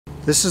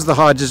This is the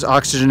Hodges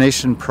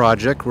Oxygenation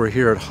project. We're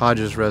here at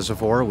Hodges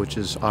Reservoir, which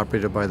is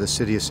operated by the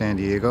City of San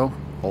Diego,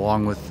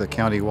 along with the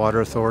County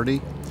Water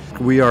Authority.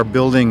 We are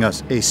building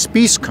a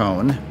space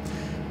cone,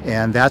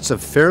 and that's a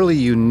fairly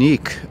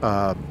unique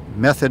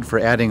method for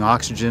adding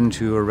oxygen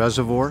to a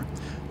reservoir.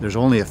 There's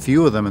only a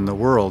few of them in the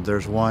world.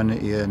 There's one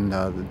in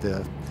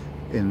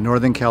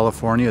Northern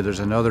California, there's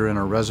another in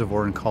a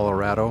reservoir in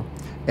Colorado.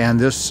 And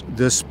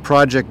this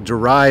project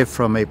derived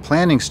from a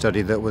planning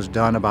study that was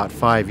done about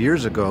 5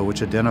 years ago,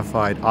 which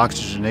identified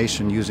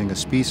oxygenation using a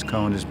space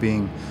cone as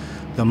being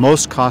the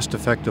most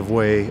cost-effective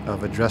way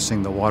of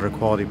addressing the water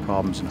quality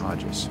problems in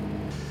Hodges.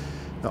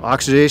 The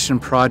oxygenation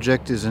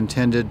project is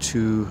intended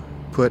to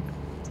put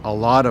a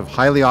lot of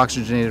highly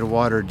oxygenated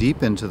water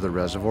deep into the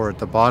reservoir, at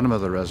the bottom of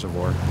the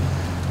reservoir,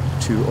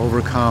 to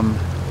overcome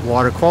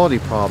water quality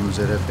problems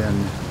that have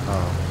been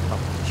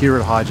here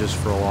at Hodges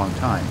for a long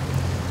time.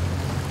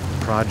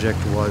 The project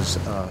was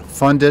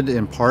funded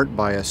in part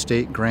by a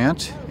state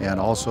grant and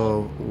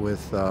also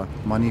with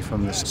money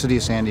from the City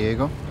of San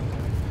Diego.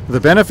 The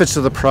benefits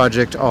of the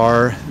project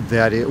are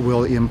that it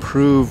will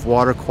improve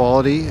water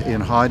quality in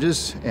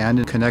Hodges and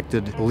in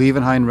connected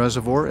Levenheim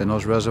Reservoir, and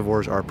those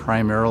reservoirs are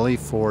primarily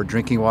for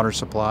drinking water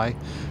supply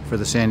for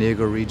the San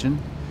Diego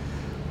region.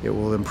 It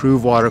will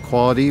improve water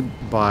quality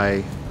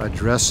by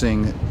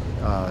addressing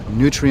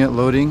nutrient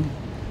loading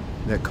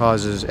that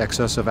causes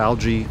excessive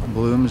algae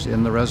blooms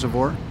in the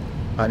reservoir.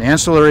 An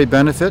ancillary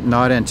benefit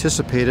not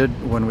anticipated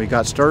when we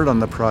got started on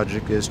the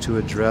project is to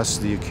address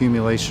the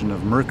accumulation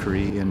of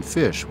mercury in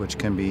fish, which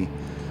can be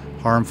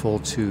harmful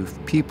to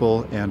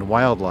people and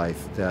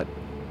wildlife that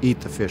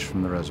eat the fish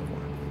from the reservoir.